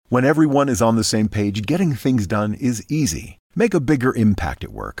When everyone is on the same page, getting things done is easy. Make a bigger impact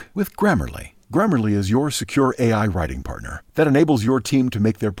at work with Grammarly. Grammarly is your secure AI writing partner that enables your team to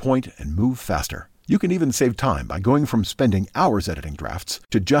make their point and move faster. You can even save time by going from spending hours editing drafts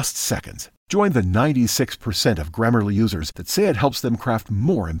to just seconds. Join the 96% of Grammarly users that say it helps them craft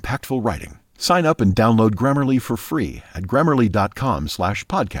more impactful writing. Sign up and download Grammarly for free at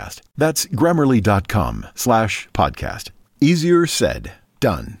Grammarly.com/podcast. That's Grammarly.com/podcast. Easier said,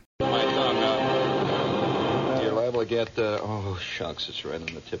 done. My tongue now. You're liable to get, oh, shucks, it's right on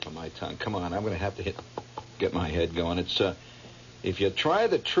the tip of my tongue. Come on, I'm going to have to get my head going. It's, if you try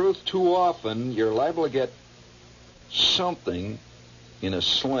the truth too often, you're liable to get something in a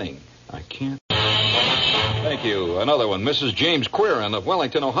sling. I can't. Thank you. Another one. Mrs. James Quirin of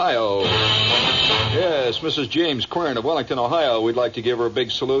Wellington, Ohio. Yes, Mrs. James Quirin of Wellington, Ohio. We'd like to give her a big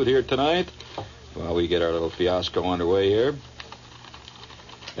salute here tonight while we get our little fiasco underway here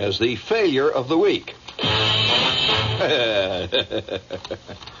as the failure of the week.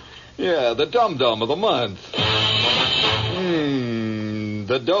 Yeah, the dum-dum of the month.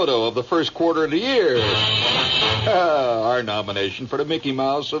 The dodo of the first quarter of the year. Our nomination for the Mickey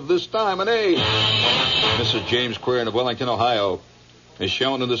Mouse of this time and age. Mrs. James Quirin of Wellington, Ohio, is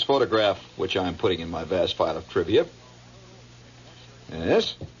shown in this photograph, which I'm putting in my vast file of trivia.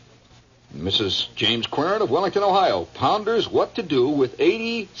 Yes. Mrs. James Quirin of Wellington, Ohio, ponders what to do with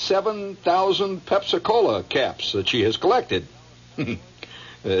 87,000 Pepsi-Cola caps that she has collected.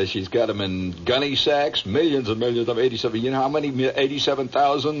 She's got them in gunny sacks, millions and millions of 87. You know how many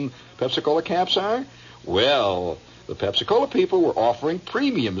 87,000 Pepsi-Cola caps are? Well, the Pepsi-Cola people were offering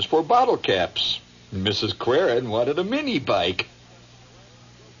premiums for bottle caps. Mrs. Quirin wanted a mini bike.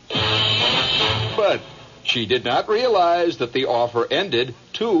 But she did not realize that the offer ended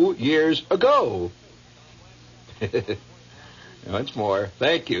 2 years ago. Once more,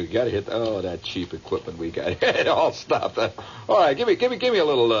 thank you. You got to hit. Oh, that cheap equipment we got. It all stopped. All right, give me a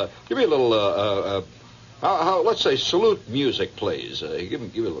little. Let's say salute music, please. Give me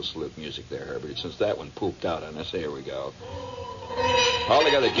a little salute music there, Herbert. Since that one pooped out on us, here we go. All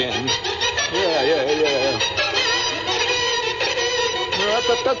together again. Yeah. I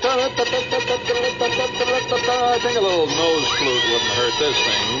think a little nose flute wouldn't hurt this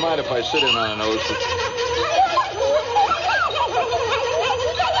thing. You mind if I sit in on a nose flute?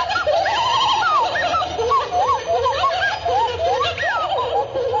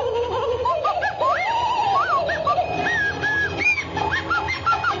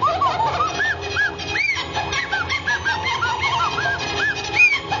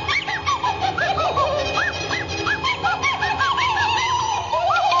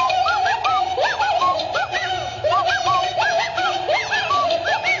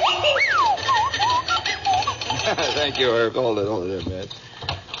 Thank you, Herb. Hold it there, man.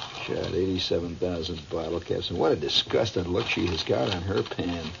 Shot 87,000 bottle caps. And what a disgusting look she has got on her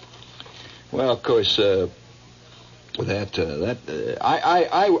pan. Well, of course, I was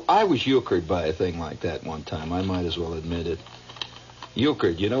euchred by a thing like that one time. I might as well admit it.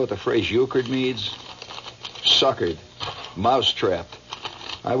 Euchred. You know what the phrase euchred means? Suckered. Mousetrapped.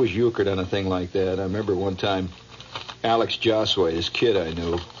 I was euchred on a thing like that. I remember one time Alex Josway, this kid I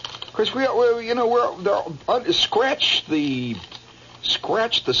knew. Of course,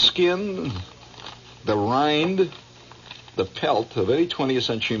 scratch the skin, the rind, the pelt of any 20th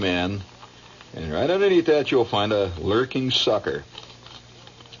century man, and right underneath that you'll find a lurking sucker.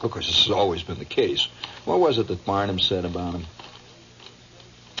 Of course, this has always been the case. What was it that Barnum said about him?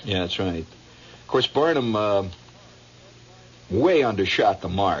 Yeah, that's right. Of course, Barnum way undershot the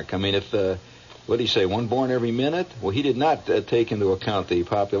mark. I mean, if what did he say, one born every minute? Well, he did not take into account the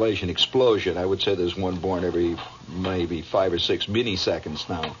population explosion. I would say there's one born every maybe 5 or 6 milliseconds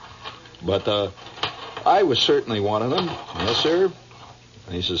now. But I was certainly one of them. Yes, sir.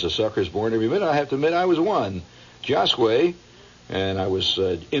 And he says, a sucker's born every minute. I have to admit I was one. Josway, and I was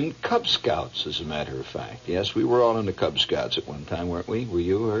in Cub Scouts, as a matter of fact. Yes, we were all in the Cub Scouts at one time, weren't we? Were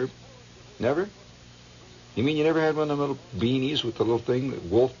you, Herb? Never? You mean you never had one of them little beanies with the little thing, the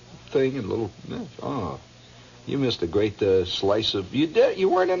wolf thing and little... Oh, you missed a great slice of... You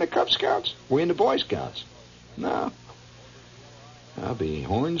weren't in the Cub Scouts? Were you in the Boy Scouts? No. I'll be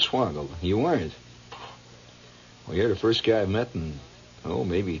hornswoggled. You weren't. Well, you're the first guy I met in,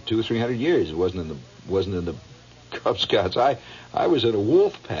 maybe 200 or 300 years. It wasn't in the Cub Scouts. I was in a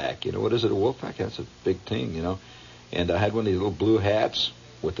wolf pack. You know, what is it, a wolf pack? That's a big thing, you know. And I had one of these little blue hats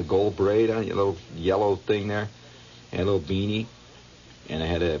with the gold braid on it, a little yellow thing there, and a little beanie. And I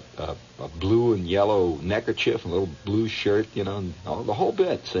had a blue and yellow neckerchief, a little blue shirt, you know, and the whole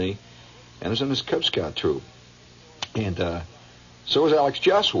bit, see. And I was in this Cub Scout troop. And So was Alex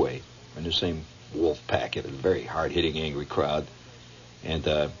Josway in the same wolf pack. It was a very hard-hitting, angry crowd.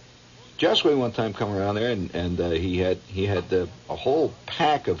 And Josway one time come around there, and he had a whole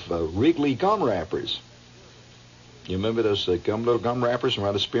pack of Wrigley gum wrappers. You remember those little gum wrappers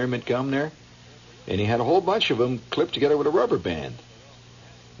around the spearmint gum there? And he had a whole bunch of them clipped together with a rubber band.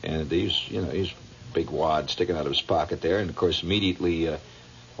 And these big wad sticking out of his pocket there. And, of course, immediately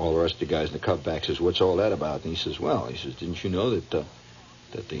all the rest of the guys in the Cutback says, "What's all that about?" And he says, "Didn't you know that the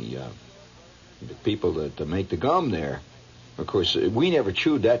people that make the gum there, of course, we never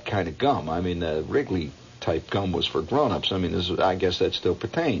chewed that kind of gum. I mean, Wrigley-type gum was for grown-ups. I mean, I guess that still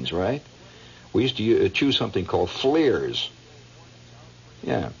pertains, right? We used to chew something called Fleers.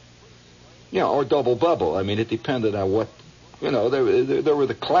 Yeah, or Double Bubble. I mean, it depended on what, there were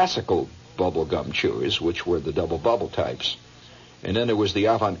the classical bubble gum chewers, which were the Double Bubble types. And then there was the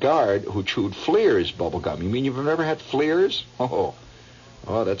avant-garde who chewed Fleers bubble gum. You mean you've never had Fleers? Oh,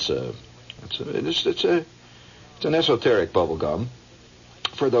 it's an esoteric bubble gum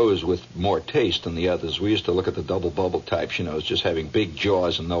for those with more taste than the others. We used to look at the Double Bubble types, as just having big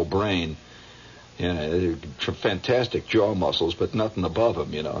jaws and no brain. They're fantastic jaw muscles, but nothing above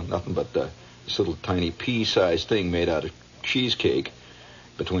them, nothing but this little tiny pea-sized thing made out of cheesecake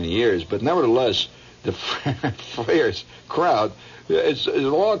between the ears. But nevertheless, the Fleers crowd,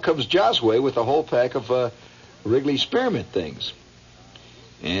 along comes Josway with a whole pack of Wrigley spearmint things.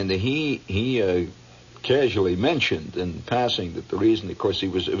 And he casually mentioned in passing that the reason, of course,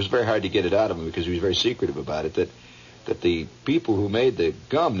 it was very hard to get it out of him because he was very secretive about it, that the people who made the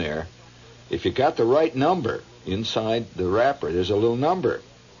gum there, if you got the right number inside the wrapper, there's a little number.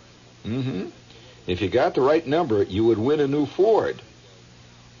 If you got the right number, you would win a new Ford.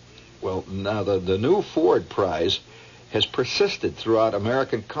 Well, now the new Ford prize has persisted throughout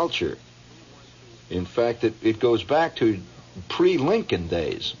American culture. In fact, it goes back to pre-Lincoln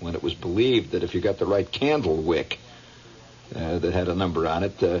days when it was believed that if you got the right candle wick that had a number on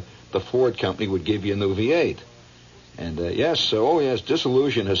it, the Ford company would give you a new V8. And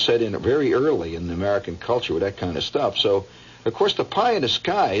disillusion has set in very early in the American culture with that kind of stuff. So, of course, the pie in the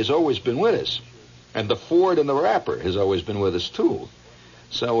sky has always been with us. And the Ford in the wrapper has always been with us, too.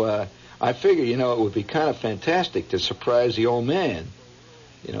 So I figure, it would be kind of fantastic to surprise the old man.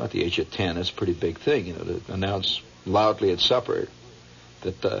 At the age of 10, that's a pretty big thing, to announce loudly at supper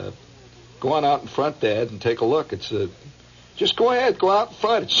that go on out in front, Dad, and take a look. It's just go ahead, go out in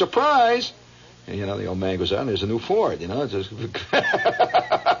front. It's a surprise. And, the old man goes out, and there's a new Ford, It's just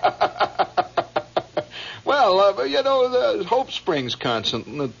well, the hope springs constant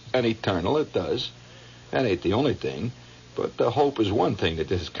and eternal. It does. That ain't the only thing. But hope is one thing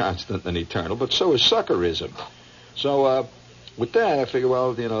that is constant and eternal, but so is suckerism. So with that, I figure,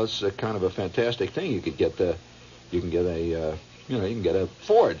 it's a kind of a fantastic thing. You can get a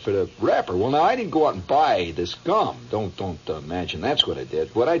Ford for the wrapper. Well, now I didn't go out and buy this gum. Don't imagine that's what I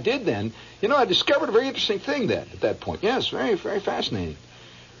did. What I did then, I discovered a very interesting thing at that point. Yes, very, very fascinating.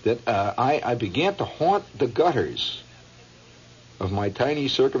 That I began to haunt the gutters of my tiny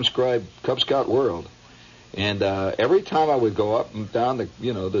circumscribed Cub Scout world. And every time I would go up and down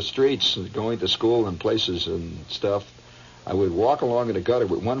the streets, going to school and places and stuff, I would walk along in the gutter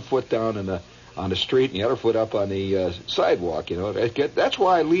with one foot down on the street and the other foot up on the sidewalk. That's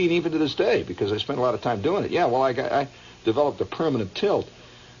why I lean even to this day, because I spent a lot of time doing it. Yeah, well, I developed a permanent tilt.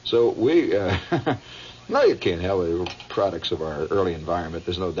 So we, no, you can't help it. We're products of our early environment.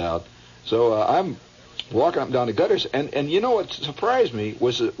 There's no doubt. So I'm walking up and down the gutters, and what surprised me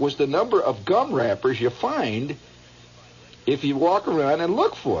was the number of gum wrappers you find if you walk around and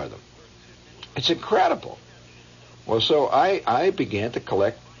look for them. It's incredible. Well, so I began to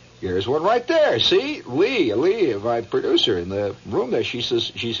collect. Here's one right there. See, Lee, my producer in the room there. She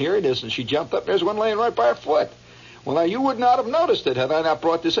says she's hearing this, and she jumped up. There's one laying right by her foot. Well, now you would not have noticed it had I not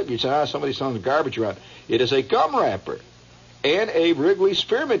brought this up. You'd say, somebody's throwing garbage around. It is a gum wrapper, and a Wrigley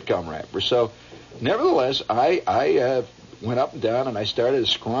spearmint gum wrapper. So, nevertheless, I went up and down, and I started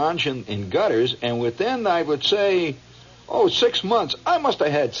to scrounge in gutters, and within, I would say, 6 months, I must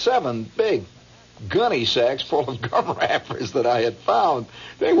have had 7 big gunny sacks full of gum wrappers that I had found.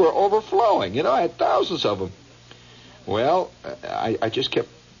 They were overflowing. I had thousands of them. Well, I just kept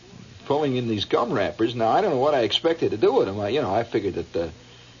pulling in these gum wrappers. Now, I don't know what I expected to do with them. I figured that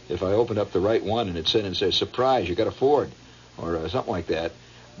if I opened up the right one and it said, surprise, you got a Ford, or something like that.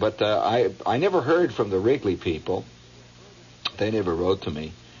 But I never heard from the Wrigley people. They never wrote to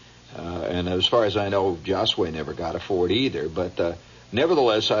me. And as far as I know, Josway never got a Ford either. But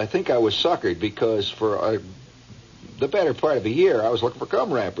nevertheless, I think I was suckered because for the better part of a year, I was looking for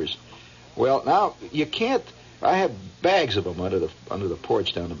gum wrappers. Well, now, you can't I had bags of them under the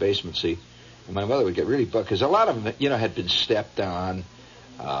porch down the basement, see. And my mother would get really bugged because a lot of them, had been stepped on.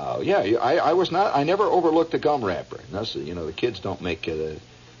 I never overlooked the gum wrapper. That's, the kids don't make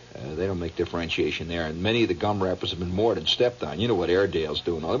they don't make differentiation there, and many of the gum wrappers have been more than stepped on. You know what Airedale's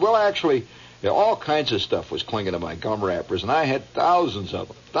doing? Well, actually, all kinds of stuff was clinging to my gum wrappers, and I had thousands of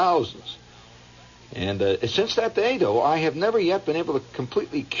them, thousands. And since that day, though, I have never yet been able to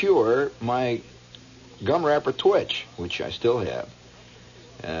completely cure my gum wrapper twitch, which I still have.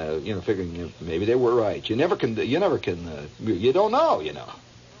 Figuring maybe they were right. You don't know,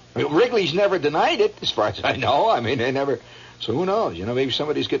 I mean, Wrigley's never denied it, as far as I know. I mean, they never. So who knows? Maybe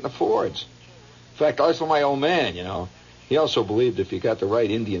somebody's getting the Fords. In fact, also my old man, he also believed if you got the right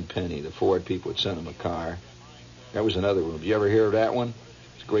Indian penny, the Ford people would send him a car. That was another one. Did you ever hear of that one?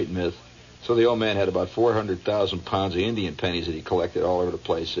 It's a great myth. So the old man had about 400,000 pounds of Indian pennies that he collected all over the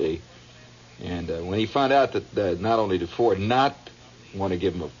place, see? And when he found out that not only did Ford not want to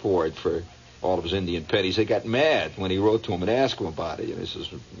give him a Ford for all of his Indian pennies, they got mad when he wrote to him and asked him about it. He says,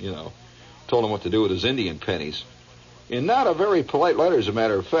 told him what to do with his Indian pennies. In not a very polite letter, as a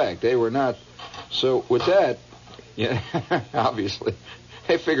matter of fact. They were not. So with that, obviously,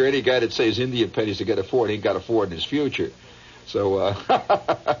 I figure any guy that says Indian pennies to get a Ford ain't got a Ford in his future. So,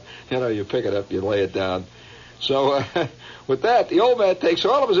 you pick it up, you lay it down. So, with that, the old man takes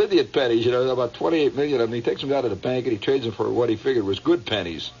all of his Indian pennies, about 28 million of them, he takes them down to the bank and he trades them for what he figured was good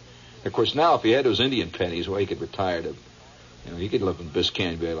pennies. Of course, now, if he had those Indian pennies, well, he could retire to, he could live in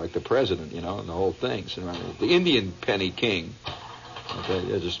Biscayne Bay like the president, and the whole thing. So, the Indian penny king.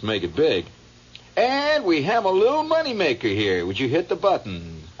 Okay, just make it big. And we have a little money maker here. Would you hit the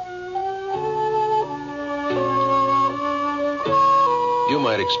button? You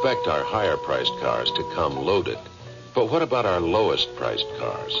might expect our higher-priced cars to come loaded. But what about our lowest-priced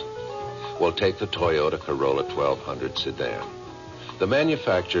cars? Well, take the Toyota Corolla 1200 sedan. The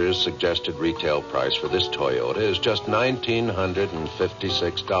manufacturer's suggested retail price for this Toyota is just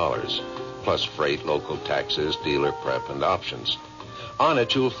 $1,956, plus freight, local taxes, dealer prep, and options. On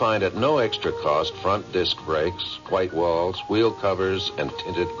it, you'll find at no extra cost front disc brakes, white walls, wheel covers, and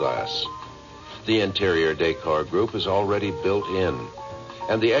tinted glass. The interior decor group is already built in,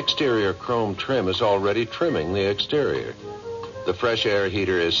 and the exterior chrome trim is already trimming the exterior. The fresh air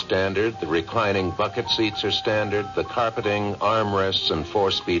heater is standard, the reclining bucket seats are standard, the carpeting, armrests, and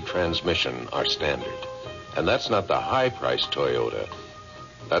 4-speed transmission are standard. And that's not the high-priced Toyota.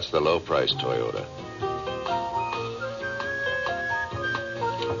 That's the low-priced Toyota.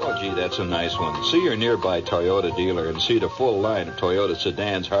 Oh, gee, that's a nice one. See your nearby Toyota dealer and see the full line of Toyota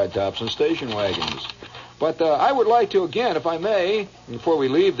sedans, hardtops, and station wagons. But I would like to, again, if I may, before we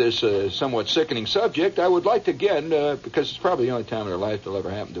leave this somewhat sickening subject, I would like to, again, because it's probably the only time in her life that'll ever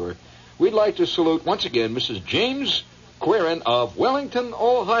happen to her, we'd like to salute, once again, Mrs. James Quirin of Wellington,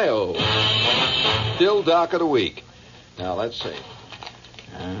 Ohio. Dill Doc of the Week. Now, let's see.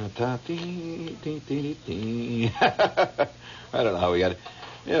 I don't know how we got it.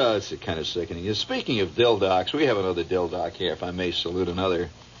 It's kind of sickening. Speaking of Dill Docs, we have another Dill Doc here, if I may salute another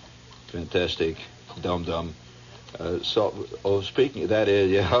fantastic dum-dum. Speaking of that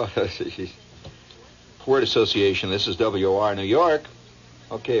is, Word Association, this is WOR New York.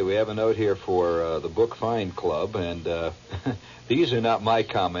 Okay, we have a note here for the Book Find Club, and these are not my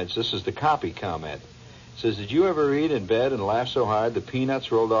comments. This is the copy comment. It says, did you ever read in bed and laugh so hard the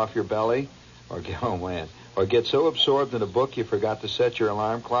peanuts rolled off your belly? Or get so absorbed in a book you forgot to set your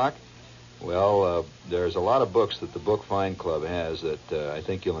alarm clock? Well, there's a lot of books that the Book Find Club has that I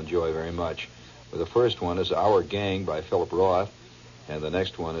think you'll enjoy very much. Well, the first one is Our Gang by Philip Roth, and the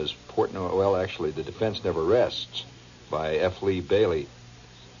next one is The Defense Never Rests by F. Lee Bailey.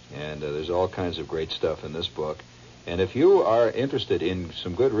 And there's all kinds of great stuff in this book. And if you are interested in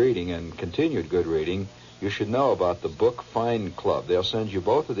some good reading and continued good reading, you should know about the Book Find Club. They'll send you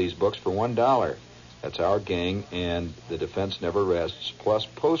both of these books for $1. That's Our Gang and The Defense Never Rests, plus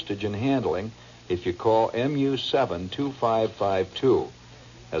postage and handling if you call MU72552.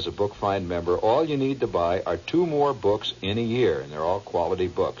 As a Book Find member, all you need to buy are 2 more books in a year, and they're all quality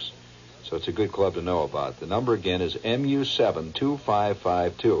books. So it's a good club to know about. The number again is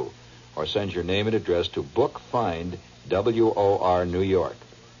MU72552, or send your name and address to Book Find, WOR, New York.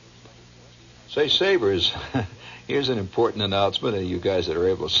 Say, savers, here's an important announcement of you guys that are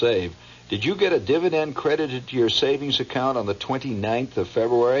able to save. Did you get a dividend credited to your savings account on the 29th of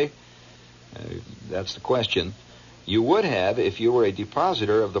February? That's the question. You would have if you were a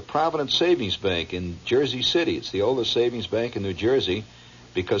depositor of the Providence Savings Bank in Jersey City. It's the oldest savings bank in New Jersey,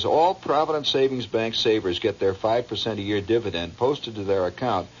 because all Providence Savings Bank savers get their 5% a year dividend posted to their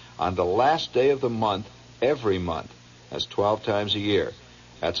account on the last day of the month every month. That's 12 times a year.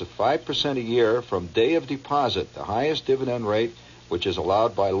 That's at 5% a year from day of deposit, the highest dividend rate which is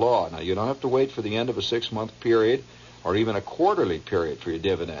allowed by law. Now, you don't have to wait for the end of a 6-month period or even a quarterly period for your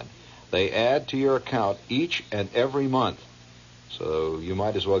dividend. They add to your account each and every month. So you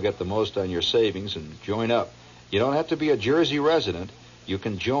might as well get the most on your savings and join up. You don't have to be a Jersey resident. You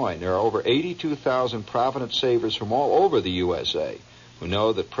can join. There are over 82,000 Provident savers from all over the USA who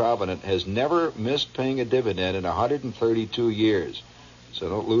know that Provident has never missed paying a dividend in 132 years. So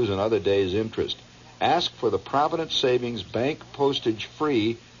don't lose another day's interest. Ask for the Provident Savings Bank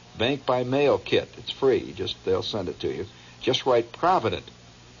postage-free Bank by Mail kit. It's free. They'll send it to you. Just write Provident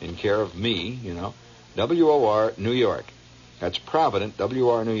in care of me, W-O-R, New York. That's Provident,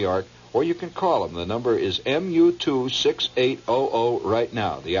 W-R, New York. Or you can call them. The number is MU26800 right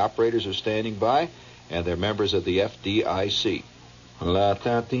now. The operators are standing by, and they're members of the FDIC.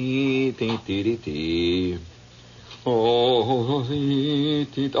 Oh,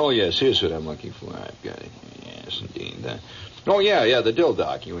 yes, here's what I'm looking for. I've got it. Yes, indeed. Oh, yeah, the Dill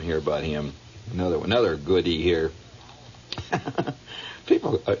Doc. You want to hear about him. Another goodie here.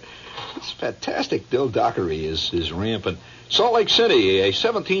 People, this fantastic Dill Dockery is rampant. Salt Lake City, a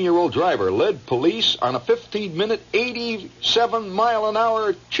 17-year-old driver led police on a 15-minute,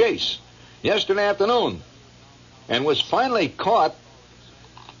 87-mile-an-hour chase yesterday afternoon and was finally caught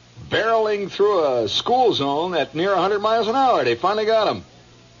barreling through a school zone at near 100 miles an hour. They finally got him.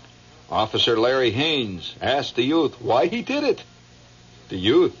 Officer Larry Haynes asked the youth why he did it. The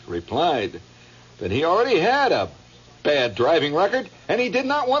youth replied that he already had a bad driving record and he did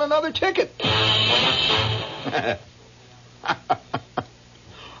not want another ticket.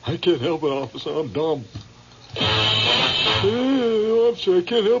 I can't help it, officer. I'm dumb. Hey, officer, I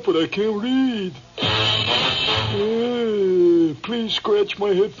can't help it. I can't read. Hey, please scratch my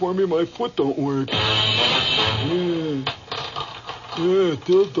head for me. My foot don't work. Yeah,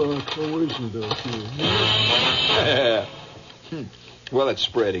 Dill Doc. How is it out here? Well, it's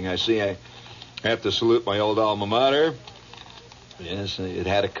spreading. I see. I have to salute my old alma mater. Yes, it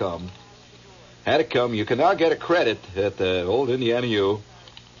had to come. You can now get a credit at the old Indiana U.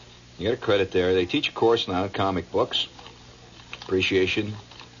 You get a credit there. They teach a course now in comic books. Appreciation.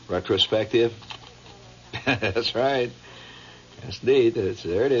 Retrospective. That's right. Yes, indeed.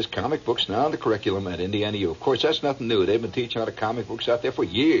 There it is. Comic books now in the curriculum at Indiana U. Of course, that's nothing new. They've been teaching how to comic books out there for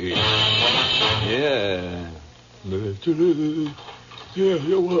years. Yeah.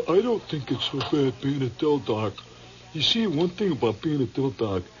 Yeah, well, I don't think it's so bad being a Dill Doc. You see, one thing about being a Dill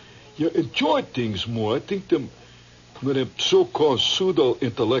Doc, you enjoy things more. I think them so-called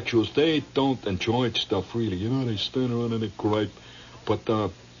pseudo-intellectuals, they don't enjoy stuff really. They stand around and they gripe. But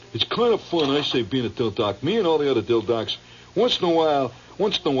it's kind of fun, I say, being a Dill Doc. Me and all the other Dill Docs, once in a while,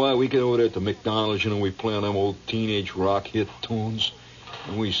 we get over there to McDonald's, we play on them old teenage rock hit tunes.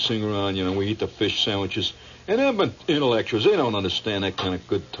 And we sing around, we eat the fish sandwiches. And them intellectuals, they don't understand that kind of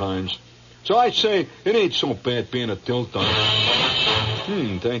good times. So I say, it ain't so bad being a Dill Doc.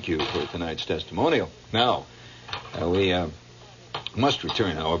 Thank you for tonight's testimonial. Now, we must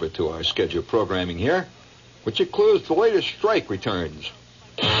return, however, to our scheduled programming here, which includes the latest strike returns.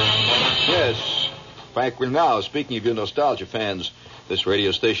 Yes. In fact, we're now, speaking of you nostalgia fans, this radio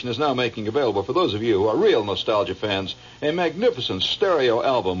station is now making available for those of you who are real nostalgia fans a magnificent stereo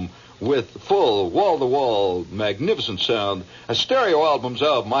album with full wall-to-wall magnificent sound, a stereo albums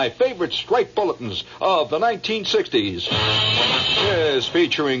of my favorite strike bulletins of the 1960s. Yes,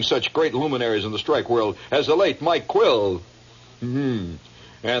 featuring such great luminaries in the strike world as the late Mike Quill, and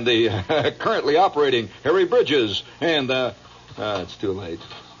the currently operating Harry Bridges, and it's too late.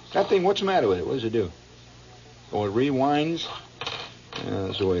 That thing, what's the matter with it? What does it do? Oh, it rewinds?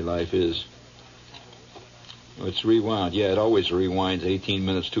 That's the way life is. It's rewound. Yeah, it always rewinds 18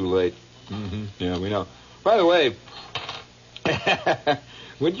 minutes too late. Yeah, we know. By the way,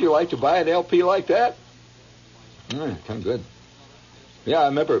 wouldn't you like to buy an LP like that? Kind of good. Yeah, I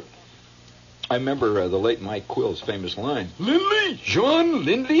remember the late Mike Quill's famous line, Lindley, John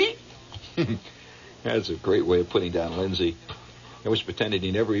Lindley. That's a great way of putting down Lindsay. I was pretending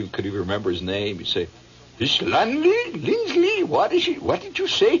he never could even remember his name. He'd say, "This Lindley, what did you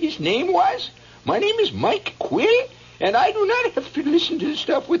say his name was? My name is Mike Quill, and I do not have to listen to the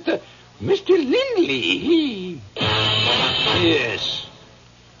stuff with the Mr. Lindley." Yes.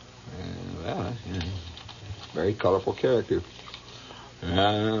 Very colorful character.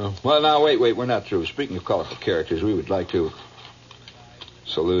 Well, now, wait, we're not through. Speaking of colorful characters, we would like to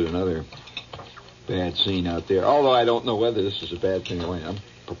salute another bad scene out there. Although I don't know whether this is a bad thing or not. I'm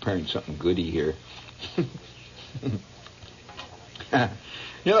preparing something goody here.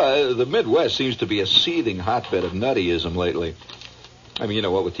 You know, the Midwest seems to be a seething hotbed of nuttyism lately. I mean, you know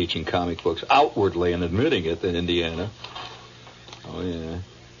what, we're teaching comic books outwardly and admitting it in Indiana. Oh, yeah.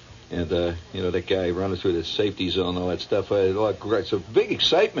 And, you know, that guy running through the safety zone, all that stuff. It's a big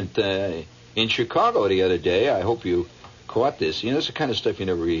excitement in Chicago the other day. I hope you caught this. You know, this is the kind of stuff you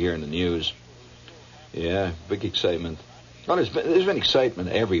never hear in the news. Yeah, big excitement. Well, there's been excitement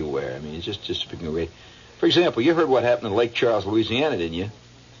everywhere. I mean, it's just speaking of it. For example, you heard what happened in Lake Charles, Louisiana, didn't you?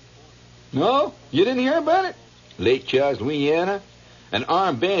 No? You didn't hear about it? Lake Charles, Louisiana? An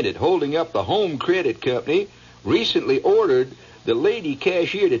armed bandit holding up the Home Credit Company recently ordered the lady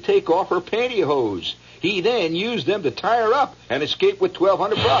cashier to take off her pantyhose. He then used them to tie her up and escape with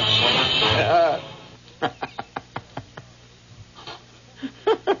 $1,200.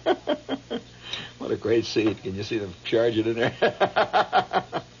 What a great scene. Can you see them charging in there?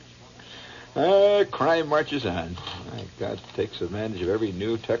 Crime marches on. God takes advantage of every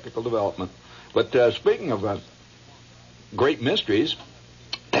new technical development. But speaking of great mysteries,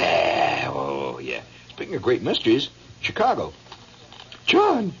 speaking of great mysteries, Chicago.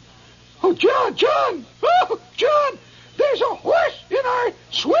 John! Oh, John! Oh, John! There's a horse in our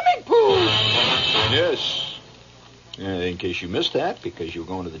swimming pool! Yes. In case you missed that, because you were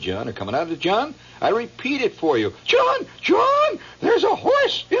going to the John or coming out of the John, I repeat it for you. John! There's a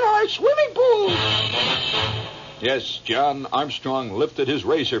horse in our swimming pool! Yes, John Armstrong lifted his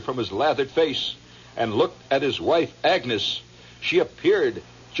razor from his lathered face and looked at his wife, Agnes. She appeared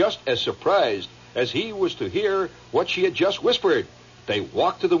just as surprised as he was to hear what she had just whispered. They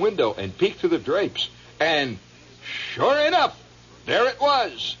walked to the window and peeked through the drapes, and sure enough, there it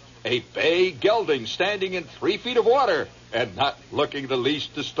was. A bay gelding standing in 3 feet of water and not looking the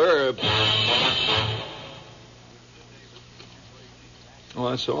least disturbed.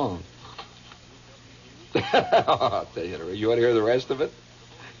 Well, that's all. You want to hear the rest of it?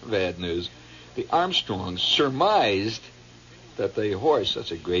 Bad news. The Armstrongs surmised that the horse,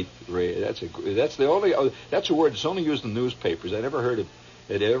 that's a word that's only used in newspapers. I never heard of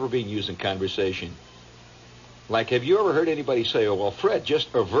it ever being used in conversation. Like, have you ever heard anybody say, oh, well, Fred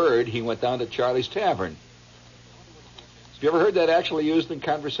just averred he went down to Charlie's Tavern? Have you ever heard that actually used in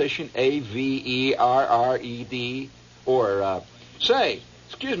conversation? A-V-E-R-R-E-D? Or, say,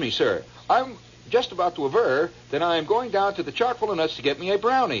 excuse me, sir, I'm just about to aver that I'm going down to the Chock full of nuts to get me a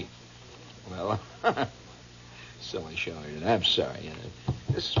brownie. Well, silly show. I'm sorry.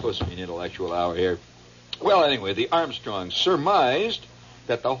 This is supposed to be an intellectual hour here. Well, anyway, the Armstrongs surmised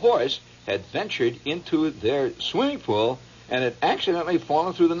that the horse had ventured into their swimming pool and had accidentally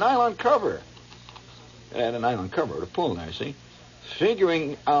fallen through the nylon cover. And a nylon cover of the pool there, see?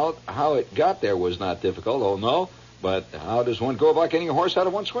 Figuring out how it got there was not difficult, oh no, but how does one go about getting a horse out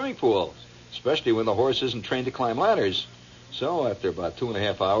of one's swimming pool? Especially when the horse isn't trained to climb ladders. So after about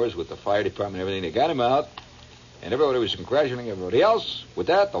 2.5 hours with the fire department and everything, they got him out, and everybody was congratulating everybody else. With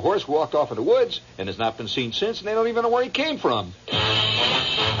that, the horse walked off in the woods and has not been seen since, and they don't even know where he came from.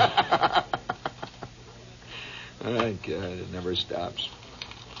 Oh, God, it never stops.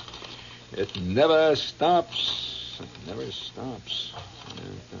 It never stops. It never stops.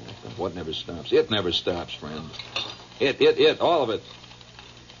 What never stops? It never stops, friend. It, all of it.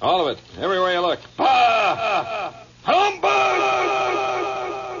 All of it. Everywhere you look. Bah! Humbug!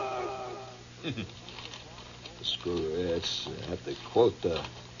 Screw it. I have to quote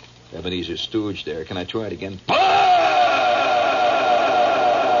Ebenezer Stooge there. Can I try it again?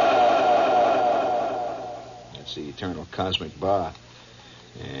 That's the eternal cosmic bah.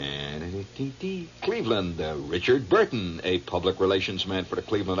 And Cleveland, Richard Burton, a public relations man for the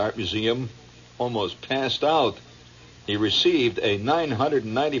Cleveland Art Museum, almost passed out. He received a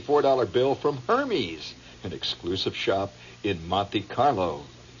 $994 bill from Hermes, an exclusive shop in Monte Carlo.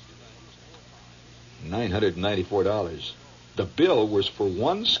 $994. The bill was for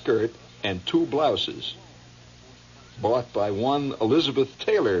one skirt and 2 blouses, bought by one Elizabeth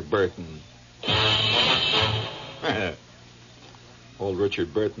Taylor Burton. Old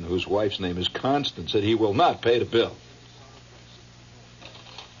Richard Burton, whose wife's name is Constance, said he will not pay the bill.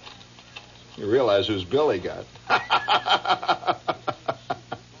 You realize whose bill he got.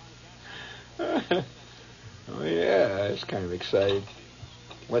 Oh, yeah, it's kind of exciting.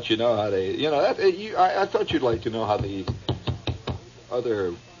 Let you know how they, I thought you'd like to know how the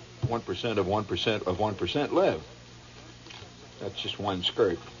other 1% of 1% of 1% live. That's just one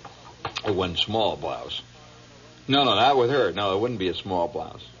skirt or one small blouse. No, not with her. No, it wouldn't be a small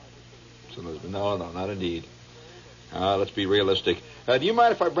blouse. So, no, not indeed. Let's be realistic. Do you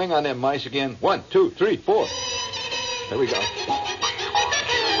mind if I bring on them mice again? 1, 2, 3, 4. There we go.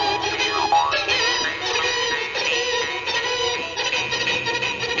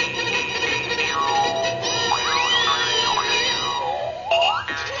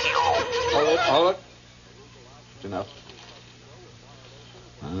 Hold it. It's enough.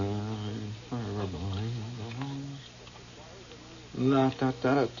 La da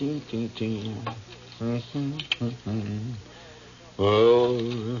da da dee dee dee.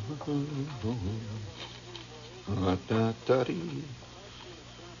 Oh, la da da dee.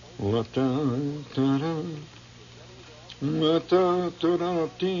 La da da da. La da da da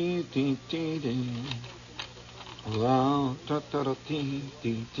dee dee dee dee. La da da da dee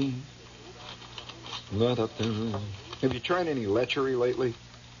dee dee. La da da. Have you tried any lechery lately?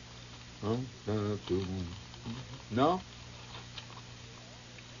 No?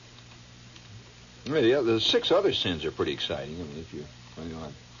 Yeah, the 6 other sins are pretty exciting. I mean, if you know,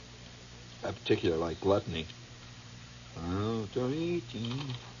 a particular like gluttony.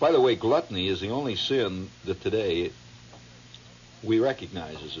 By the way, gluttony is the only sin that today we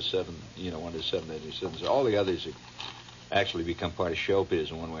recognize as one of the 7 deadly sins. All the others have actually become part of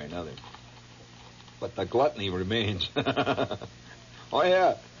showbiz in one way or another. But the gluttony remains. Oh,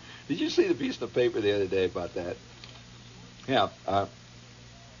 yeah. Did you see the piece in the paper the other day about that? Yeah.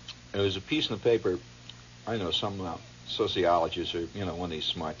 There was a piece in the paper. I know some sociologists or, one of these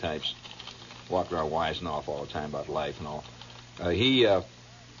smart types walk around wising off all the time about life and all. He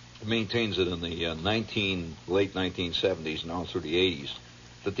maintains that in the late 1970s and on through the 80s,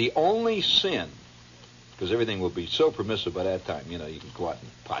 that the only sin, because everything will be so permissive by that time, you can go out and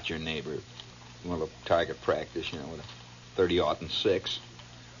pot your neighbor, a target practice, with a 30-06.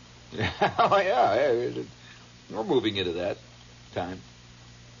 Oh, yeah, we're moving into that time.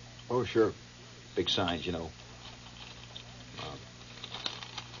 Oh, sure. Big signs,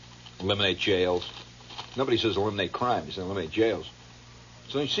 eliminate jails. Nobody says eliminate crime. He says eliminate jails.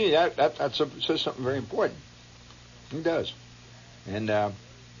 So you see, that says something very important. It does. And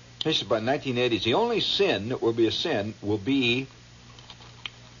he says by 1980s, the only sin that will be a sin will be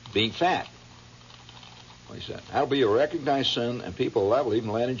being fat. What he said. That'll be a recognized sin, and people will even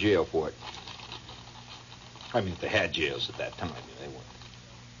land in jail for it. I mean, if they had jails at that time, they weren't.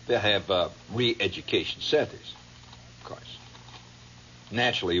 They have re-education centers, of course.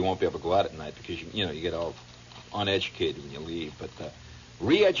 Naturally, you won't be able to go out at night because you get all uneducated when you leave. But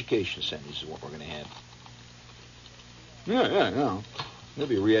re-education centers is what we're going to have. Yeah. They'll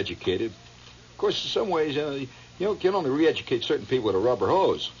be re-educated. Of course, in some ways, you can only re-educate certain people with a rubber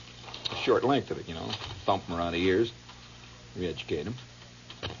hose, a short length of it. Thump them around the ears, re-educate them.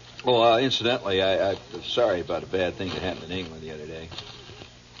 Well, incidentally, I'm sorry about a bad thing that happened in England the other day.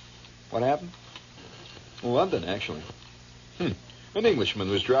 What happened? London, actually. An Englishman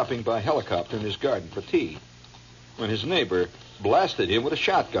was dropping by helicopter in his garden for tea when his neighbor blasted him with a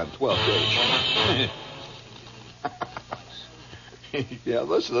shotgun, 12 gauge. Yeah,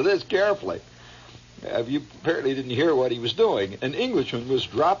 listen to this carefully. You apparently didn't hear what he was doing. An Englishman was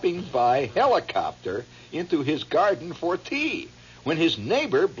dropping by helicopter into his garden for tea when his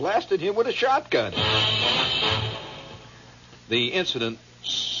neighbor blasted him with a shotgun. The incident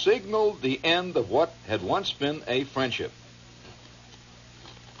signaled the end of what had once been a friendship.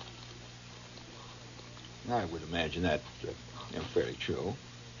 I would imagine that fairly true.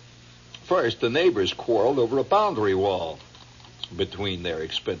 First, the neighbors quarreled over a boundary wall between their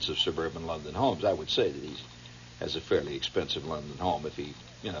expensive suburban London homes. I would say that he has a fairly expensive London home. If he,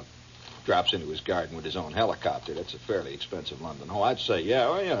 drops into his garden with his own helicopter, that's a fairly expensive London home. I'd say, yeah,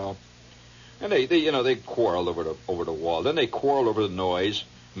 well, And they quarreled over the wall. Then they quarreled over the noise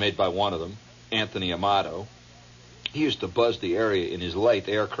made by one of them, Anthony Amato. He used to buzz the area in his light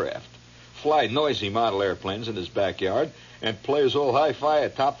aircraft, fly noisy model airplanes in his backyard, and play his old hi-fi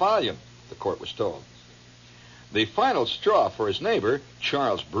at top volume, the court was told. The final straw for his neighbor,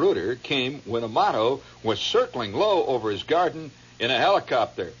 Charles Bruder, came when Amato was circling low over his garden in a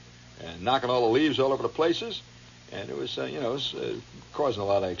helicopter and knocking all the leaves all over the places. And it was, causing a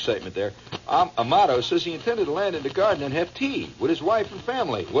lot of excitement there. Amato says he intended to land in the garden and have tea with his wife and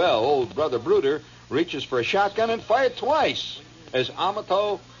family. Well, old brother Bruder reaches for a shotgun and fired twice as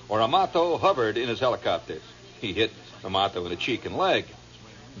Amato hovered in his helicopter. He hit Amato in the cheek and leg.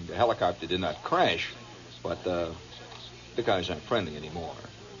 The helicopter did not crash, but the guys aren't friendly anymore.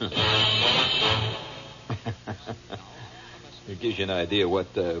 It gives you an idea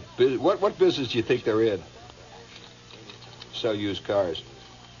what business do you think they're in? Sell used cars.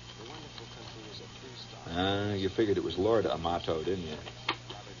 You figured it was Lord Amato, didn't you?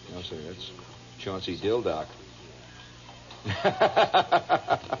 So that's Chauncey Dildock.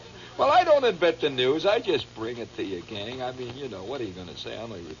 Well, I don't invent the news. I just bring it to you, gang. I mean, what are you going to say? I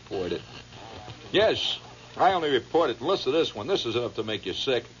only report it. Yes, I only report it. Listen to this one. This is enough to make you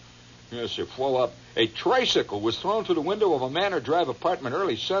sick. Yes, sir, full up. A tricycle was thrown through the window of a Manor Drive apartment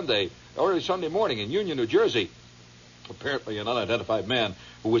early Sunday morning in Union, New Jersey. Apparently an unidentified man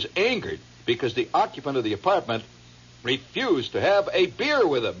who was angered because the occupant of the apartment refused to have a beer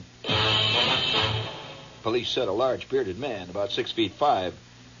with him. Police said a large bearded man, about 6'5"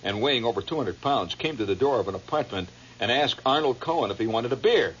 and weighing over 200 pounds, came to the door of an apartment and asked Arnold Cohen if he wanted a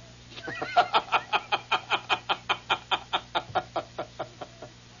beer.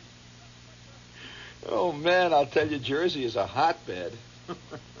 Oh, man, I'll tell you, Jersey is a hotbed.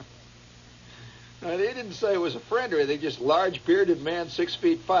 Now, they didn't say it was a friend or anything, just large bearded man,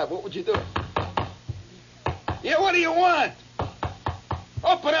 6'5". What would you do? Yeah, what do you want?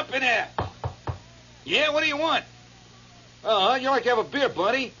 Open up in there. Yeah, what do you want? Oh, you like to have a beer,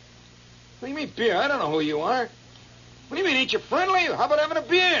 buddy? What do you mean beer? I don't know who you are. What do you mean, ain't you friendly? How about having a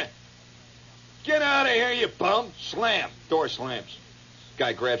beer? Get out of here, you bum. Slam. Door slams.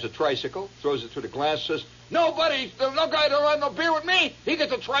 Guy grabs a tricycle, throws it through the glass, says, no, buddy, no guy don't have no beer with me. He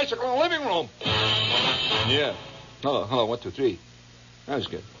gets a tricycle in the living room. Yeah. Hello, 1, 2, 3. That was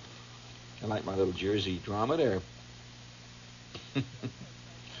good. I like my little Jersey drama there.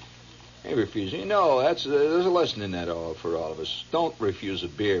 Hey, refusing. No, there's a lesson in that for all of us. Don't refuse a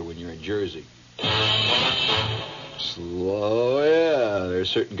beer when you're in Jersey. Slow, yeah.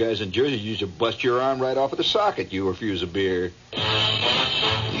 There's certain guys in Jersey you just bust your arm right off of the socket. You refuse a beer.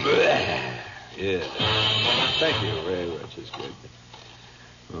 Yeah. Thank you very much. It's good.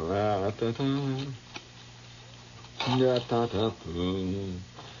 Well,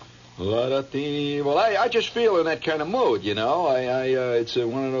 I just feel in that kind of mood, you know. It's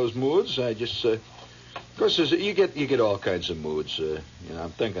one of those moods. I just, of course, you get all kinds of moods. You know, I'm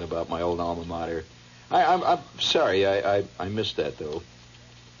thinking about my old alma mater. I'm sorry, I missed that though.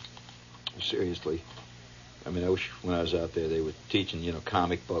 Seriously, I mean, I wish when I was out there they were teaching, you know,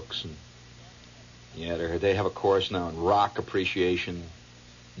 comic books and they have a course now on rock appreciation.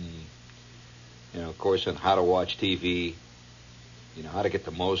 You know, a course on how to watch TV. You know, how to get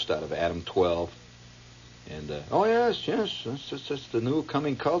the most out of Adam 12. And, oh, yes, that's the new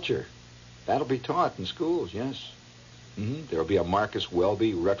coming culture. That'll be taught in schools, yes. There'll be a Marcus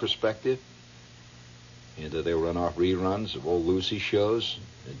Welby retrospective. And they'll run off reruns of old Lucy shows.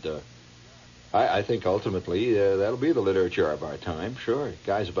 And I think ultimately that'll be the literature of our time, sure.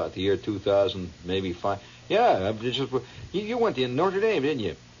 Guys about the year 2000, maybe 5. Yeah, you went to Notre Dame, didn't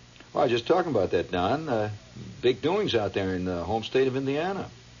you? Well, I was just talking about that, Don. Big doings out there in the home state of Indiana.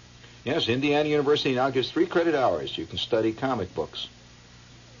 Yes, Indiana University now gives 3 credit hours. You can study comic books.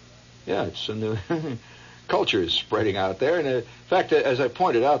 Yeah, it's a new culture is spreading out there. And in fact, as I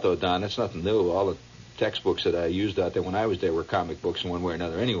pointed out, though, Don, that's nothing new. All the textbooks that I used out there when I was there were comic books in one way or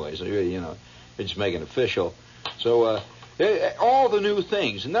another anyway. So, you know, they just make it official. So all the new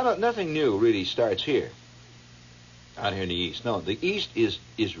things, and nothing new really starts here. Out here in the East. No, the East is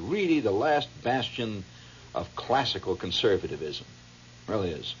really the last bastion of classical conservatism. It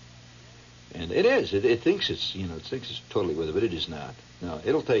really is. And it is. It thinks it's, you know, it thinks it's totally with it, but it is not. No,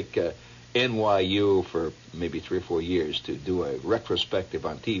 it'll take NYU for maybe 3 or 4 years to do a retrospective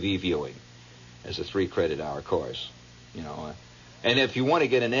on TV viewing as a 3 credit hour course. You know, and if you want to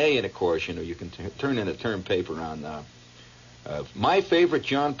get an A in a course, you know, you can turn in a term paper on my favorite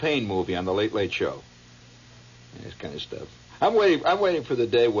John Payne movie on the Late Late Show. This kind of stuff. I'm waiting for the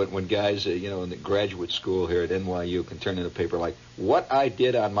day when guys, you know, in the graduate school here at NYU can turn in a paper like "What I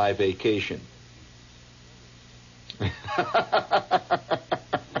Did on My Vacation."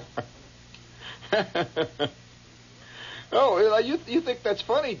 Oh, you think that's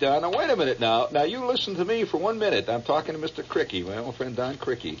funny, Don? Now wait a minute. Now you listen to me for 1 minute. I'm talking to Mr. Cricky, my old friend Don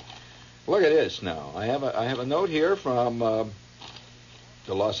Cricky. Look at this. Now I have a note here from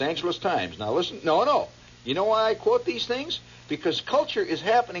the Los Angeles Times. Now listen. No. You know why I quote these things? Because culture is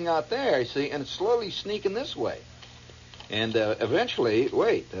happening out there, you see, and it's slowly sneaking this way. And eventually,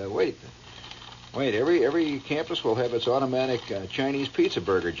 wait. Every campus will have its automatic Chinese pizza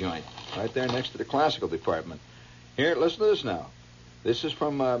burger joint right there next to the classical department. Here, listen to this now. This is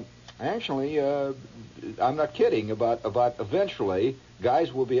from, actually, I'm not kidding, about eventually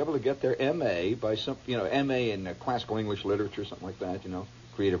guys will be able to get their M.A. by some, you know, M.A. in classical English literature, something like that, you know.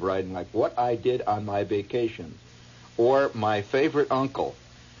 Creative writing, like What I Did on My Vacation, or My Favorite Uncle.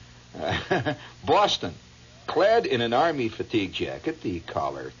 Boston, clad in an army fatigue jacket, the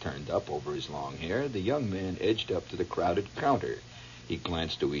collar turned up over his long hair, the young man edged up to the crowded counter. He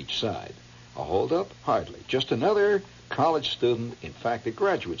glanced to each side. A holdup? Hardly. Just another college student, in fact a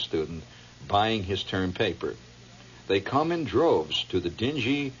graduate student, buying his term paper. They come in droves to the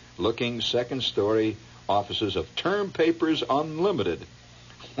dingy-looking second-story offices of Term Papers Unlimited,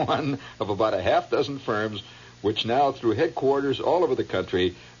 one of about a half dozen firms which now, through headquarters all over the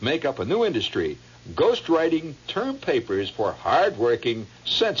country, make up a new industry, ghostwriting term papers for hard-working,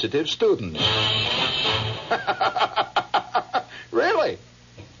 sensitive students. Really?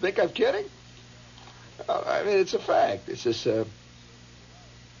 Think I'm kidding? I mean, it's a fact. It's just...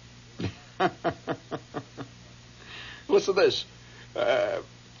 Listen to this.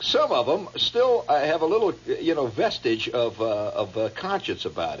 Some of them still have a little, vestige of conscience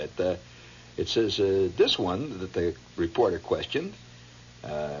about it. It says this one that the reporter questioned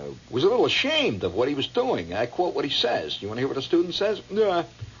was a little ashamed of what he was doing. I quote what he says. You want to hear what the student says? Yeah,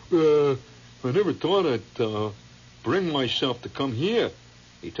 I never thought I'd bring myself to come here,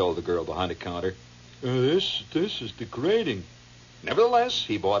 he told the girl behind the counter. This is degrading. Nevertheless,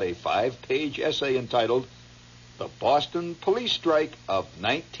 he bought a 5-page essay entitled The Boston Police Strike of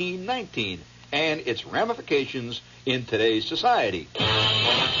 1919 and Its Ramifications in Today's Society.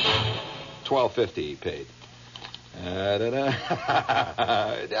 $12.50 he paid. Yeah,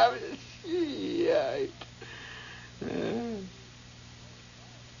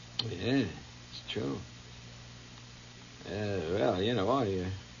 it's true. Well, I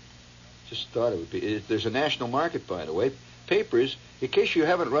just thought it would be... There's a national market, by the way. Papers, in case you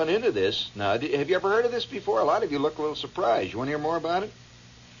haven't run into this. Now, have you ever heard of this before? A lot of you look a little surprised. You want to hear more about it?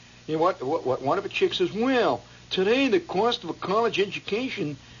 You know what one of the chicks says, well, today the cost of a college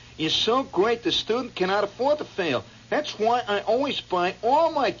education is so great the student cannot afford to fail. That's why I always buy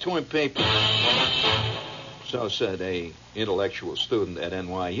all my term papers. So said a intellectual student at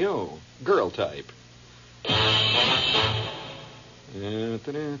NYU. Girl type.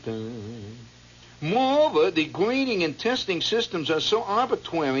 Moreover, the grading and testing systems are so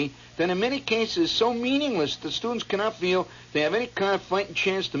arbitrary that in many cases so meaningless that students cannot feel they have any kind of fighting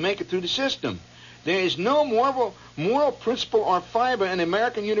chance to make it through the system. There is no moral principle or fiber in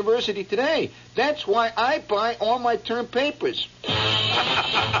American university today. That's why I buy all my term papers.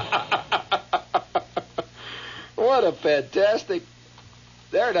 What a fantastic...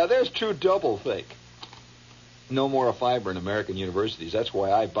 There's true doublethink. No moral fiber in American universities. That's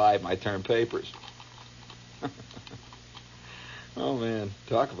why I buy my term papers. Oh, man.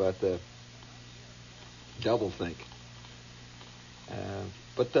 Talk about the doublethink.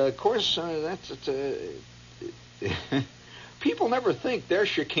 But, of course, people never think their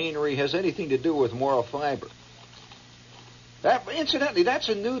chicanery has anything to do with moral fiber. Incidentally, that's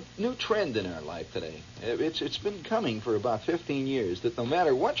a new trend in our life today. It's been coming for about 15 years, that no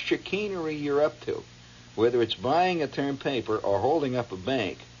matter what chicanery you're up to, whether it's buying a term paper or holding up a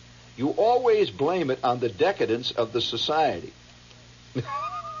bank, you always blame it on the decadence of the society.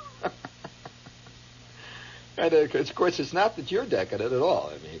 And, of course, it's not that you're decadent at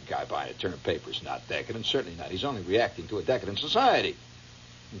all. I mean, a guy buying a term paper is not decadent, certainly not. He's only reacting to a decadent society.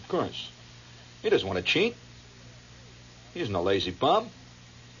 Of course. He doesn't want to cheat. He isn't a lazy bum.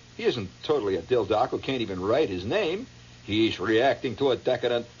 He isn't totally a dildock who can't even write his name. He's reacting to a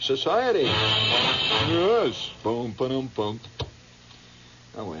decadent society. Yes. Boom, ba-dum, boom.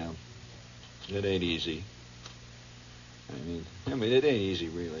 Oh, well. It ain't easy. I mean, it ain't easy,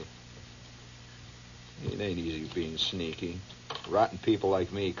 really. It ain't easy being sneaky. Rotten people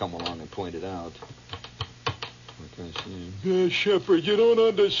like me come along and point it out. Yeah, Shepard, you don't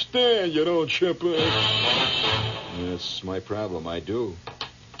understand, you don't, Shepard. That's my problem, I do.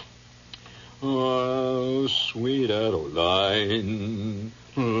 Oh, sweet Adeline,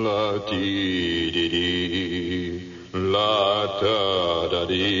 la-dee-dee-dee, la-da-da-dee,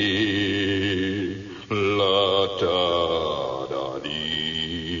 la-da-da-dee,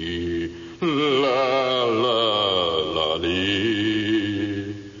 la-la-la-lee,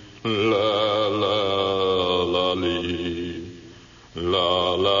 la-la-la-lee,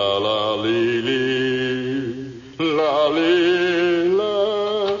 la-la-la-lee-lee, la-lee-la-la.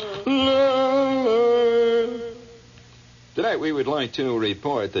 Tonight we would like to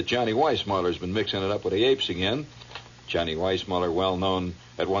report that Johnny Weissmuller's been mixing it up with the apes again. Johnny Weissmuller, well known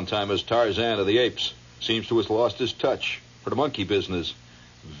at one time as Tarzan of the Apes, seems to have lost his touch for the monkey business.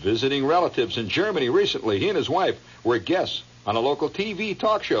 Visiting relatives in Germany recently, he and his wife were guests on a local TV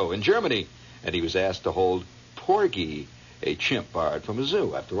talk show in Germany, and he was asked to hold Porgy, a chimp borrowed from a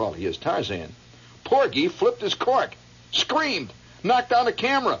zoo. After all, he is Tarzan. Porgy flipped his cork, screamed, knocked down the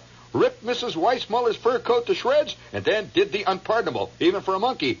camera, ripped Mrs. Weissmuller's fur coat to shreds, and then did the unpardonable, even for a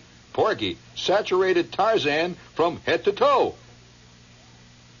monkey. Porgy saturated Tarzan from head to toe.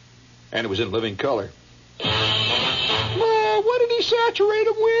 And it was in living color. What did he saturate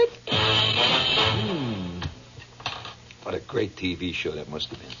him with? What a great TV show that must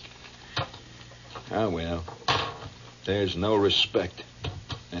have been. Oh, well. There's no respect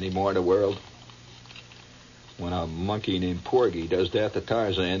any more in the world. When a monkey named Porgy does that to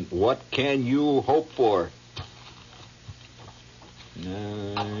Tarzan, what can you hope for?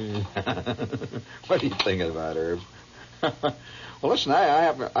 What are you thinking about, Herb? Well, listen,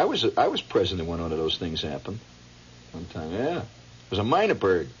 I was present when one of those things happened one time. Yeah, it was a minor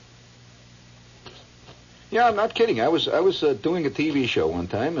bird. Yeah, I'm not kidding. I was doing a TV show one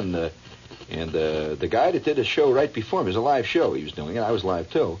time, and the guy that did the show right before me, it was a live show he was doing, and I was live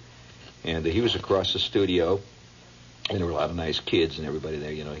too. And he was across the studio, and there were a lot of nice kids and everybody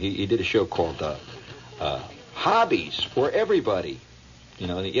there. You know, he did a show called Hobbies for Everybody. You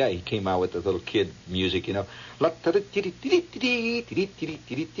know, yeah, he came out with the little kid music, you know. And then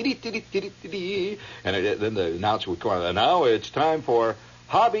the announcer would come on, and now it's time for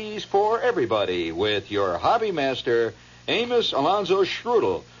Hobbies for Everybody with your hobby master, Amos Alonzo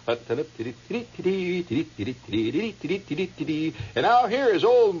Strudel. And now here is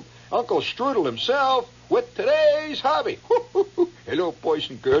old Uncle Strudel himself with today's hobby. Hello, boys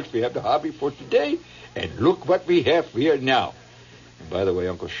and girls. We have the hobby for today, and look what we have here now. And by the way,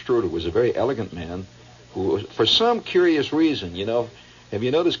 Uncle Strudel was a very elegant man who, for some curious reason, you know, have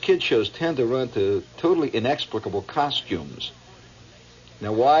you noticed kid shows tend to run to totally inexplicable costumes?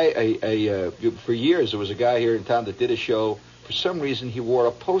 Now, why? For years, there was a guy here in town that did a show. For some reason, he wore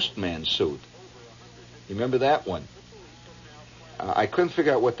a postman suit. You remember that one? I couldn't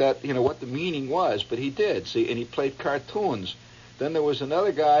figure out what the meaning was, but he did. See, and he played cartoons. Then there was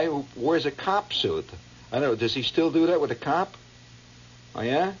another guy who wears a cop suit. I don't know. Does he still do that with a cop? Oh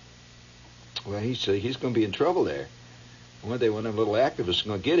yeah. Well, he's going to be in trouble there. One day, one of them little activists is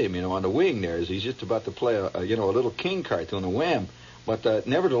going to get him, you know, on the wing there, as he's just about to play a little King cartoon, a Wham. But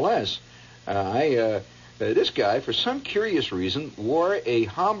nevertheless, this guy, for some curious reason, wore a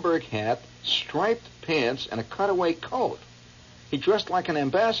Homburg hat, striped pants, and a cutaway coat. He dressed like an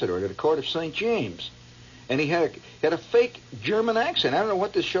ambassador to the court of St. James. And he had a fake German accent. I don't know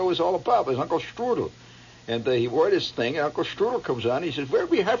what this show is all about. It was Uncle Strudel. And he wore this thing, and Uncle Strudel comes on, and he says, well,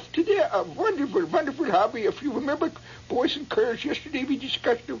 we have today a wonderful, wonderful hobby. If you remember, boys and girls, yesterday we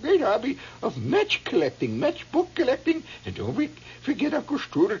discussed the great hobby of match collecting, match book collecting. And don't forget, Uncle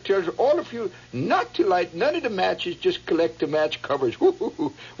Strudel tells all of you not to light none of the matches, just collect the match covers.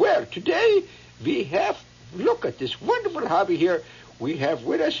 Well, today we have, look at this wonderful hobby here. We have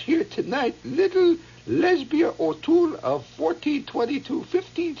with us here tonight little Lesbia O'Toole of 1422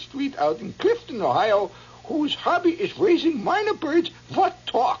 15th Street out in Clifton, Ohio, whose hobby is raising minor birds. What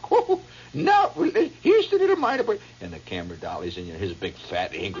talk? Now, here's the little minor bird. And the camera dolly's in his big,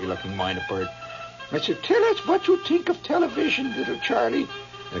 fat, angry-looking minor bird. I said, tell us what you think of television, little Charlie.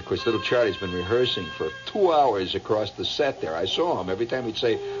 And, of course, little Charlie's been rehearsing for 2 hours across the set there. I saw him. Every time he'd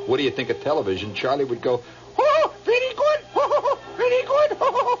say, what do you think of television? Charlie would go, oh, very good. Oh, very good.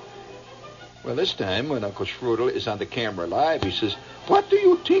 Oh. Well, this time, when Uncle Strudel is on the camera live, he says, what do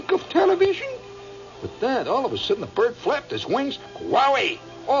you think of television? But then, all of a sudden, the bird flapped his wings, wowie,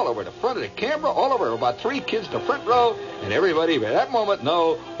 all over the front of the camera, all over about 3 kids in the front row, and everybody at that moment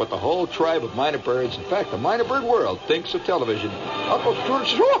know what the whole tribe of minor birds, in fact, the minor bird world, thinks of television. Uncle Strudel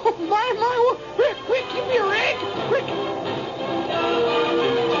says, oh, my, quick, give me a rag, quick.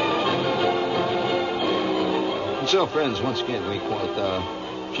 And so, friends, once again, we quote,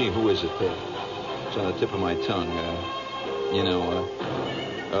 gee, who is it? It's on the tip of my tongue.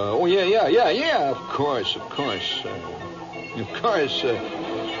 Oh, yeah, of course.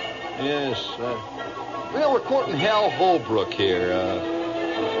 Yes. Well, we're quoting Hal Holbrook here.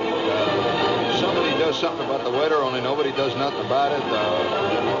 Somebody does something about the weather, only nobody does nothing about it.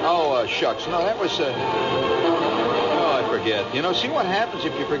 Shucks. No, that was... I forget. You know, see what happens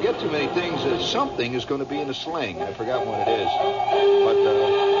if you forget too many things, something is going to be in a sling. I forgot what it is. But,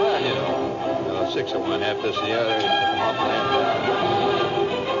 6 of one, half this, the other, half down.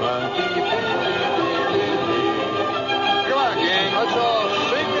 Come on, gang, let's all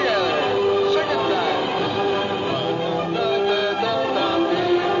sing together. Sing it time.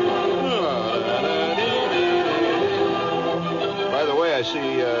 By the way, I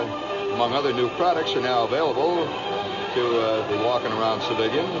see, among other new products are now available to be walking around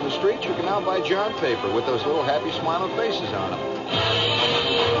civilian in the streets. You can now buy John paper with those little happy smiling faces on them.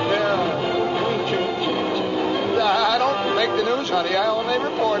 I don't make the news, honey. I only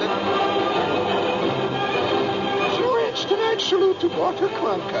report it. So it's tonight's salute to Walter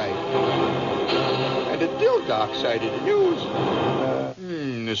Cronkite. And the Dildock side of the news.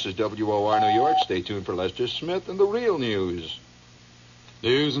 This is WOR New York. Stay tuned for Lester Smith and the real news.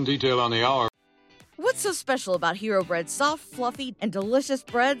 News and detail on the hour. What's What's so special about Hero Bread's soft, fluffy, and delicious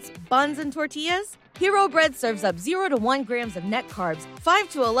breads, buns, and tortillas? Hero Bread serves up 0 to 1 grams of net carbs, 5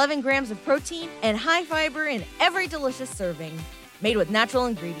 to 11 grams of protein, and high fiber in every delicious serving. Made with natural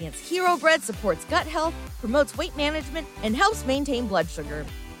ingredients, Hero Bread supports gut health, promotes weight management, and helps maintain blood sugar.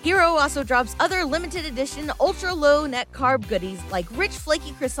 Hero also drops other limited edition ultra-low net carb goodies like rich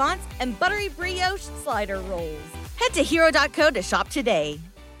flaky croissants and buttery brioche slider rolls. Head to hero.co to shop today.